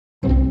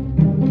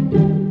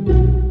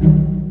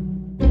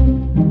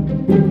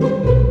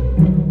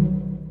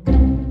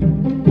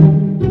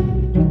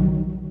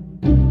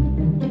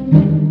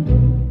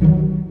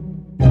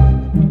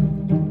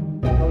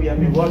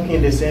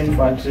the same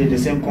factory, the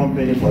same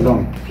company for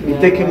long. You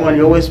take him on,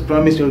 you always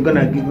promise you're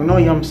gonna give. You know,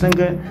 I'm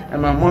single,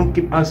 and my mom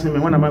keep asking me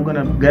when am I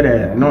gonna get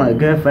a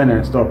girlfriend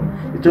and stuff.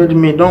 He told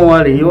me, don't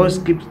worry. He always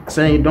keeps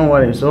saying, don't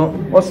worry. So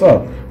what's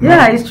up?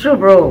 Yeah, it's true,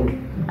 bro.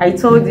 I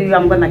told you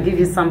I'm gonna give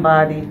you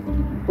somebody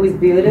who is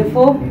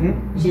beautiful.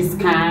 She's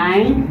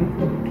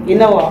kind. You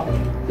know what?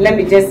 Let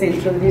me just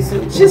introduce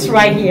you. She's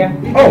right here.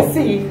 You can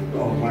see.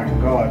 Oh my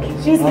God.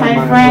 She's my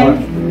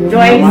friend,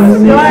 Joyce.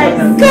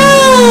 Joyce.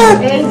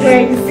 God. Hey,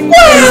 Joyce.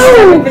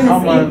 Oh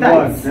my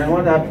God. Then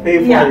what I pay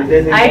for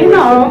it? I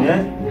know.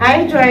 Yeah?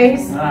 Hi,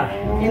 Joyce.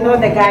 You know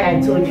the guy I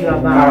told you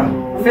about,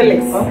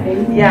 Felix.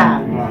 Okay.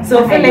 Yeah.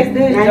 So Felix,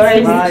 this is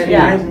Joyce.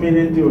 Nice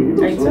meeting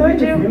you. I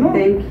told you.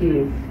 Thank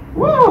you.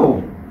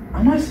 Wow.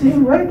 Am I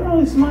seeing right now?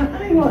 It's my.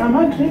 I know. Am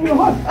I dreaming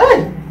what?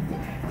 Hey.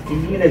 You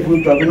need a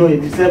good job, you know,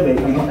 you deserve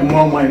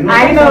more money. No,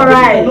 I know,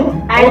 right?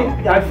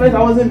 At first,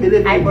 I wasn't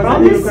believing. I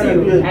promise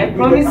you. I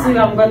promise you,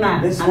 I'm gonna.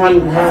 This one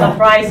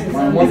surprise you.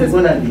 This is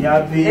gonna be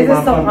happy. This is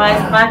a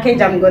surprise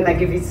package. I'm gonna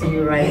give it to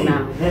you right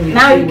now.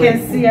 Now you can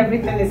see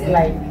everything is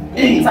like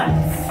intact.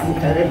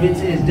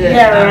 Everything is there.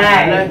 Yeah,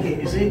 right. I like it.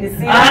 You see?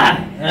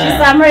 She's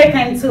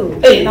American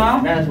too. You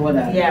know? That's what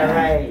I. Yeah,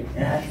 right.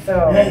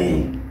 So.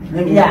 Hey.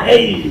 Yeah.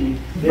 Hey.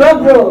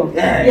 Bro.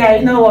 Yeah,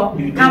 you know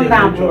what? Calm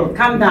down, bro.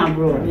 Calm down,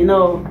 bro. You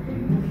know.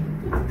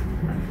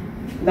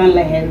 Don't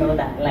let her know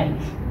that. Like,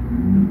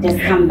 just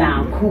calm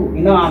down, cool.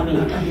 You know what I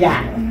mean?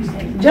 Yeah.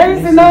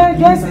 Joyce, you know,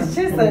 Joyce is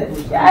just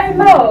a. I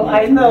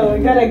know.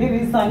 We gotta give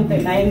you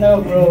something. I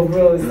know,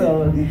 bro.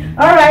 So,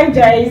 all right,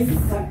 Joyce.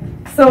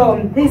 So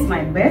this is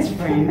my best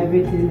friend.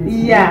 Everything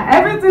is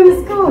everything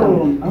is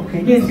cool.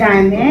 Okay. He's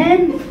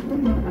Ghanaian.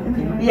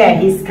 Yeah,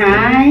 he's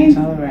kind.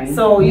 All right.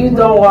 So you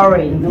don't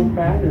worry. No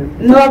problem.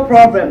 No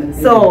problem.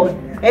 So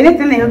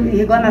anything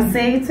he's gonna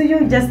say to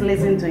you, just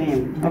listen to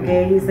him.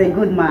 Okay? He's a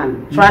good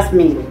man. Trust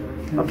me.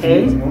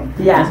 Okay?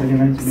 Yeah.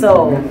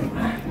 So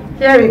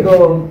here we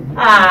go.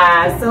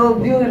 Ah, so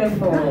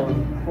beautiful.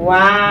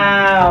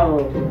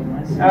 Wow.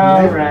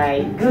 All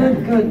right.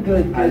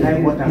 Good. I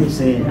like what I'm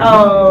saying.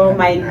 Oh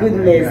my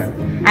goodness.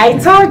 I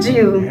told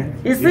you.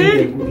 You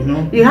see?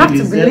 You have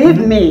to believe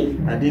me.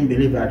 I didn't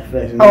believe at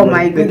first. Oh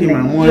my goodness.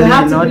 My money, you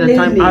have to all the believe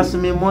time me.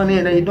 asking me money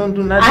and then you don't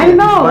do nothing. I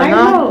know.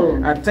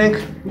 I think,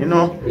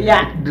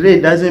 Yeah. delay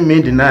doesn't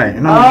mean deny.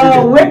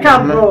 Wake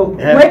up, bro.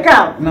 Yeah. Wake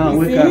up. No,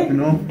 wake up,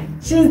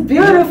 She's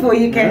beautiful,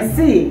 you can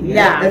see.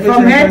 Yeah,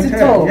 from head to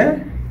toe.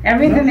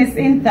 Everything is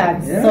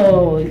intact.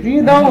 So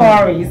you don't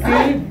worry, you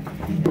see?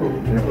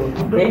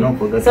 Okay.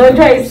 So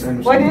Joyce,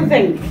 what do you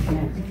think?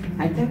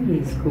 I think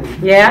he's cool.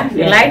 Yeah?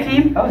 You like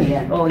him? Oh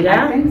yeah. Oh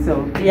yeah? I think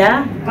so.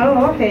 Yeah?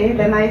 Oh okay,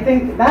 then I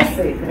think that's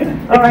it.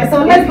 Alright,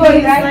 so let's go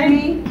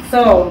inside.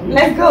 So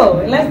let's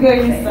go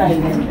inside.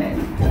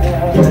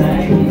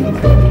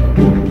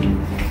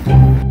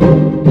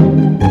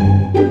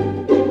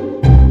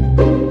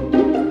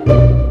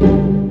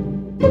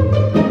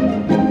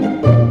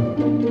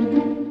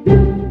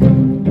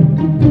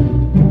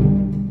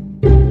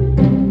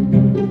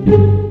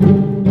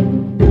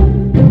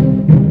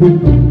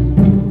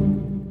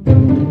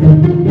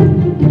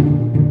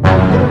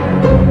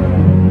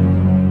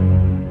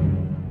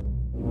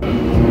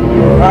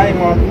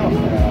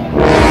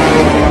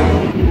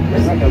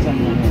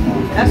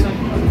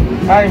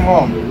 Hi,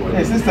 Mom.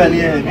 Hey, sister,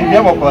 here. Thank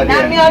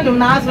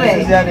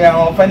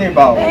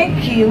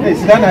you. Hey,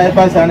 sit down and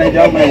pass on a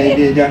job. I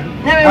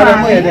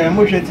don't know the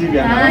emotion TV.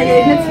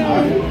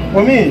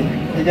 For me,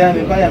 the job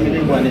is by a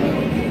million money.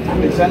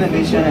 It's an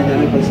emission and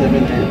then for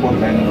 7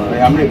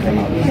 American.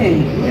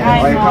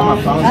 I come up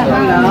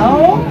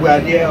we are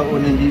there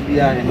on the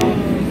GPR,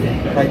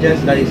 I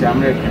just that is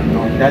American.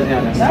 No, it doesn't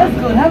understand. That's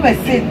good. Have a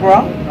seat,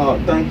 bro. Oh,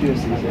 thank you,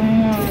 sister.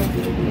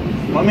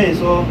 Mommy,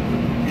 so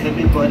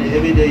everybody,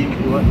 every day you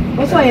do what?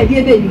 What's why you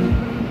dear baby?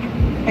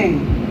 Hey.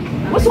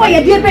 What's why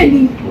you dear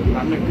baby?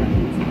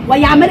 American. Why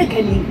you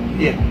American?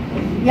 Yeah.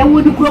 You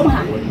would do Chrome.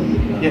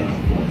 Yeah.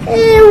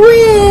 Hey,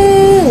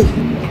 wait.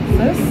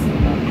 Sis?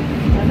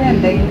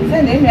 Hey!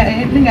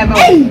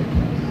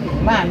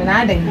 Mom, and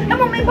I didn't.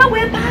 I'm on my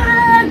way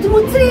back to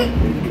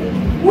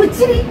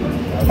Woodsie.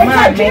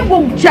 Mammy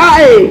won't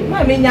child.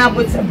 Mammy, now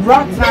puts a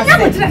broad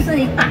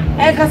dressing.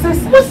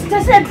 What's the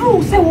said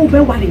rule? Say, will be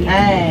one.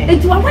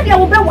 It's one way I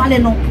will be one. I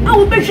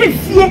will be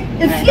fear.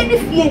 If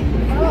fear.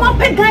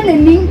 Not a gun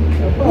and me.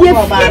 If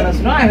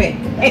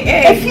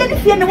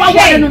fear, no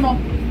one.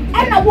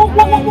 And I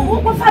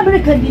what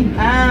fabric can you?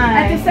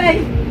 I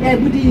say, I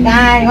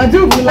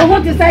do. I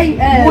want to say,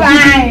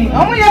 why?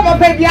 Only have a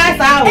baby ass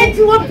out. And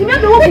you want to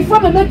remember what we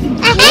from a meeting.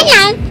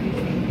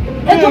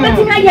 And to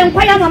meeting I am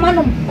quite a man.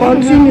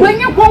 When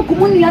you come,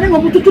 Kumuni, I don't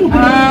want to do.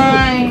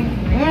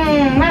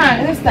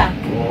 Sister.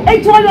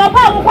 It's all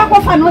about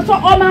what fan was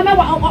all my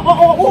mother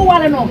or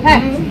one and all.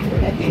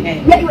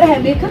 Yet you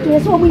have made cut to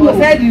us when you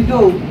said you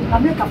do.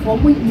 America for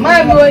me.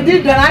 My boy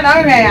did the night.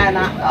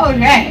 Oh,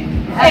 yeah.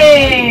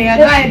 Hey, I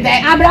like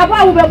that. I'm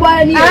about to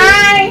buy any.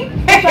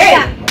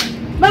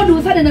 Now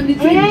do something of this.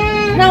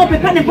 Now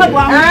prepare the pub.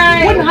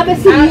 I wouldn't have a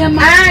senior.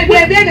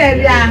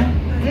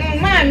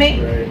 Mommy.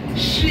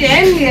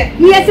 Shit.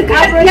 Yes,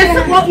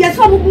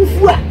 what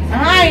before.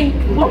 Aye.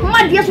 What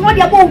my dear, what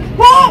you go?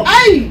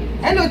 Aye.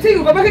 I don't think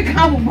you go back and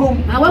come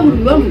home. I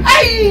won't.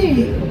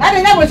 Aye. I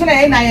don't know what's in the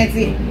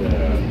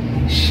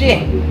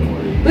shit.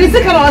 We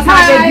sick of us.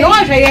 Aye.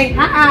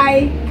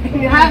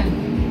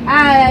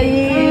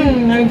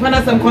 I'm fond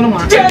of some conoma.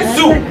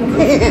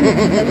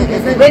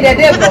 Wait, the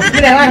devil.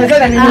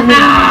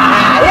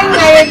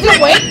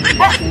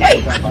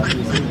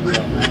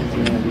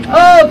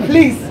 Oh,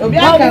 please.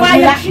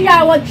 Why she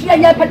our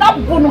cheer, but not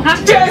going to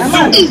have to.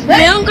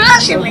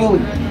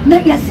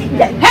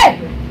 Hey!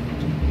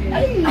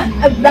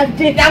 That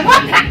did I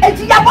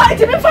want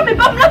to be from me,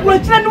 but not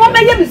going to know what I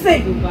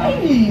say.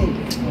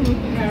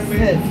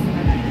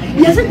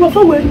 Yes, it was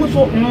forward.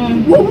 So, the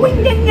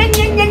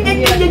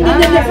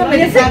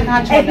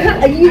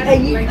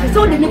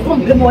new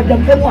more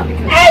than one.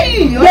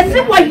 Hey, yes,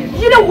 it was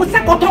you know what's a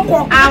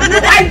cotton.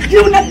 I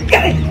do not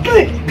get it.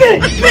 Good.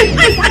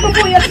 I don't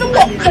know your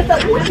support. That's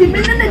a woody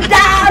minute and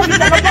down.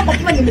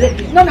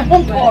 Not a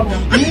home call.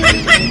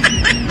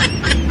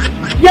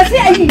 Yes,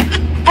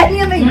 I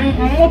mean,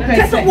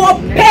 just a walk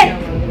pen.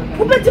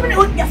 Who bet to me?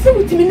 Yes, to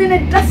me in a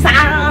dress.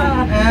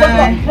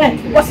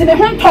 What's in the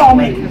home call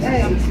me?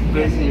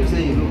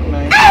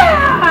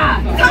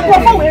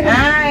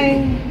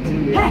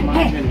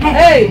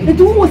 Hey, the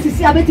two was to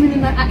see a bit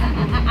in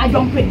I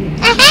don't pay.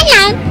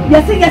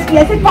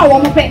 Yes,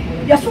 power of pay.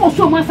 Yes,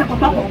 so much a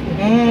couple.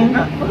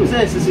 Who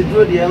says it's a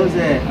good year? Was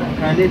there?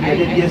 And it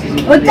yes.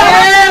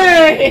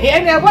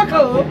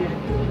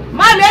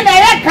 Mamma, I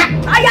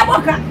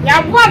walk.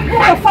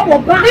 For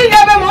back. You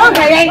never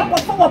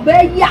for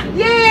baby.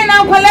 Yeah,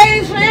 now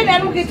police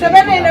and look at your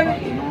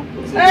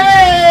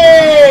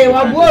hey,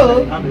 what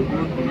woe?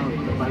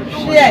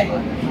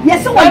 Yes,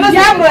 so I was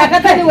able to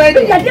tell you where I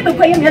didn't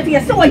pay him.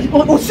 Yes, so I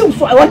was so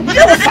I was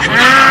jealous.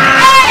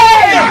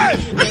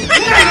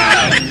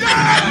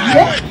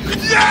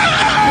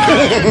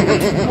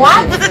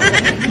 What?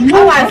 No,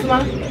 Asma.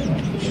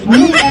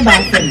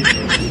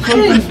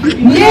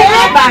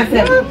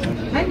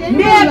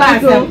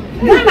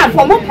 Nana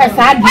for mo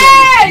pesa di.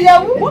 Eh, you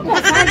what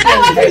pesa? I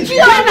want to see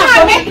Nana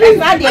for mo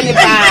pesa di ni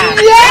pa.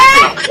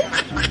 Yeah.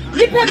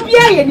 Ni pe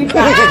bia ye ni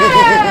pa.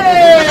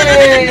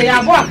 Eh, ya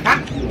bo aka.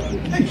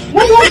 Mo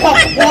mo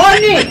kokko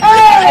ni.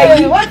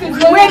 Eh, what is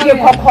going on? We dey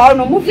kokko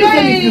no, mo fi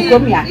dey ni ko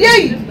mi a.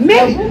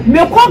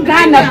 Me ko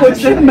Ghana ko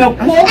tri me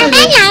ko.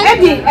 E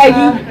di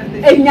eyi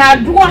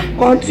enyadoa.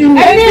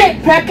 Continue. E ni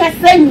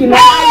pekese nyina.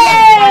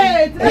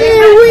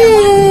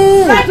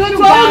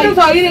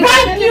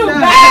 Thank you.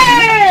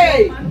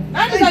 Hey!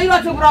 And so you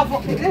want to grow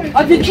for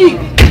the cheek.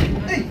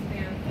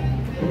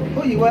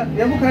 Oh, you are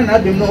kind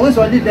of no one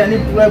so did any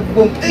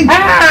boom.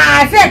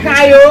 Ah, say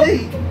Kayo.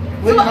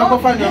 Wait, I'm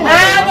going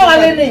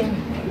to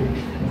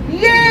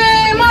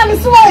yeah, man,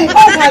 so when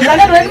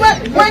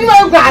you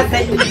are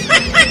grassy.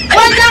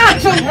 Why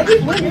not?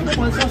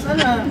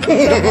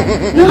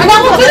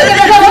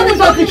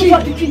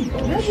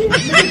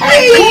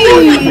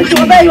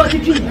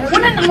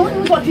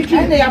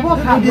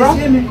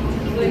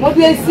 What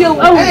do you see? Oh,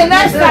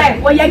 next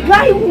time. Well, you're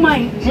guy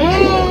woman.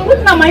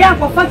 What's not my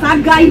apple for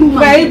that guy woman?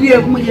 Baby,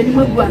 you're going to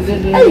move.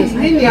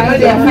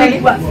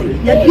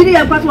 You're getting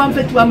a part one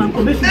for 2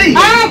 months.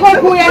 Ah,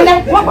 what we are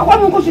not.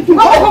 What we should do?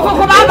 What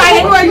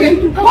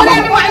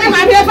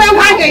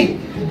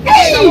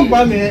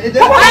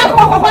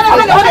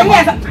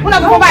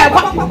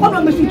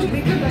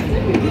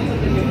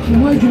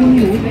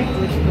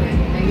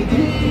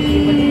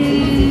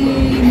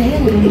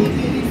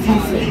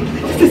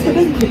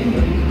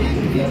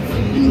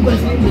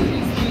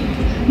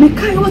me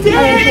kai was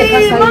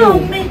eh mama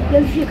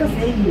dan fi ka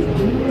sai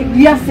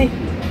ya se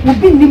wo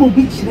bi ni mo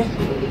bi chire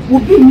wo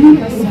bi ni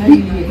bi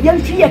ya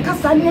fi ya ka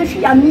sa ni ya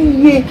fi ya ni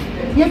ye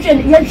ya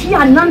fi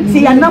ya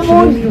nante ya na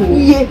mo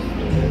ye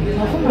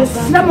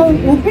besna mo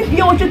wo bi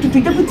bi o tutu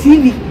de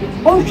TV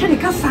o hwe ni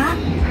ka sa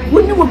wo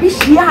ni wo bi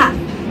hia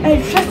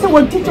hwe se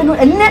wo teacher no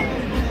enne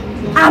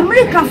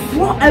America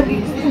for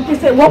they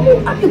say wo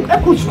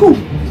aku school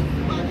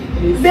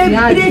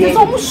baby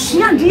so much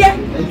dia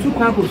tu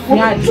kwa ko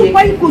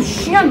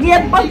shia dia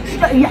ba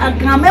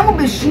akame mo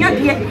be shia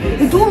dia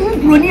itu hu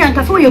broni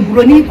anka so ye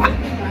broni kwa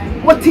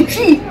what teach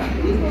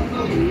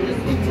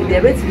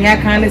dia bet nya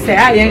kan say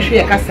ah yen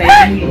hwe ka say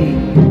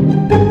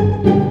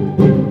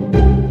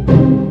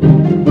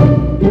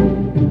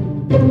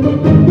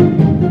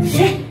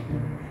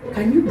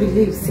can you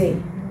believe say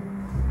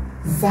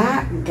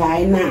za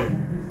guy na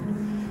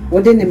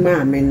what the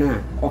mama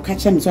na o ka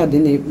chem so de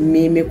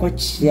me ko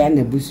chia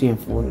na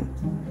busuafo no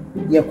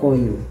ye ko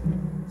you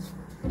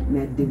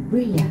na the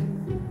way ya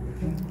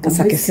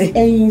kasakese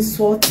en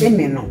so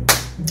teme no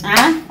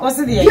ah o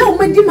se de ye o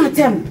me di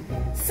matem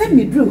se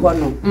me dru ho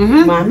no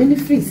mama ni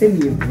free se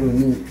me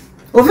broni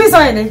o fi so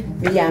ye ne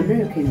me ya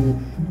American ni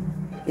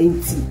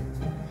enti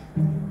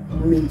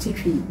me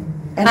nchitwi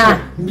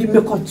bi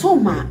me ko to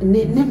ma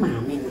ne mama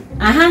no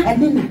aha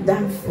ene na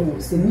dan fo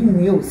se ni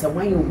nwie o se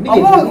wan yo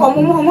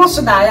omo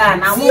so da ya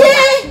na wo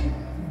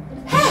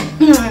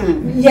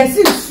yes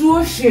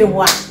suo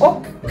hwewa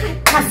o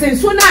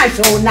Kasenso na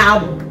show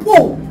now.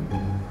 Oh.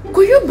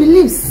 Could you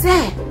believe,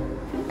 sir?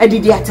 I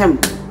did the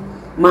attempt.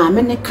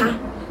 Mamma neka.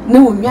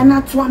 No, me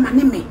na to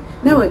amaneme.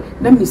 No,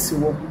 let me see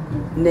what.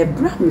 Ne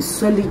bra me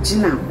solid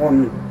gina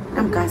on.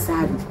 I'm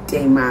gonna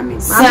day, mammy.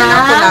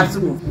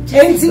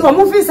 Ain't you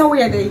moving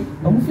away a day?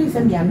 I'm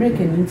facing the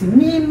American into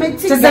me,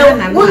 make it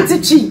and want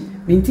to cheat.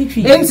 Minty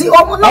tree. Ain't you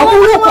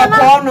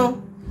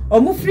no?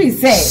 Or free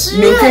say,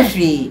 make a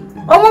tree.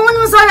 Oh, woman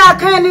was I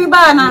can't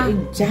bana.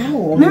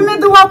 Mimi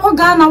do wako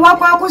Ghana,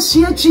 wako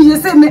share tree. You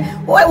say me,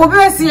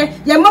 what say,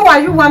 Yama,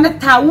 you want a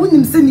town,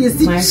 him send you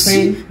see, my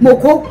friend,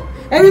 Moko.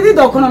 Every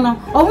dog,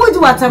 no, or would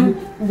you at him?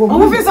 Oh,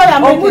 moving so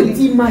I'm going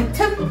to my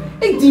temp,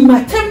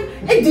 my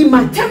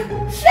temp.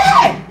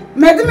 Share!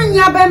 Madam, you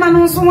are by my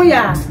own so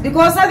ya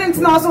because I didn't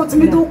know so to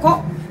me do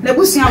call the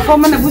bushing for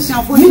me, the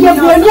bushing for you.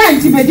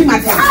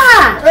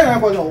 Ah,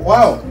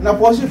 wow, now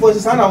possible for the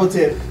son I would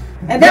say.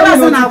 And there was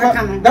an hour.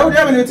 That would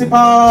have been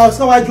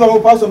so I drove a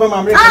pass over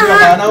my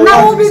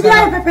now will be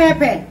there,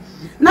 Pepe.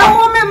 Now,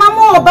 woman,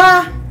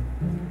 Mamma,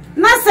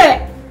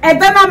 Nasa,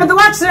 and then I'm the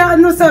watcher,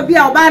 no, so be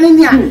our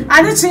banning.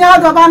 I didn't see how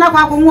the banner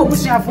who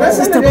pushing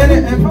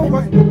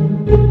for.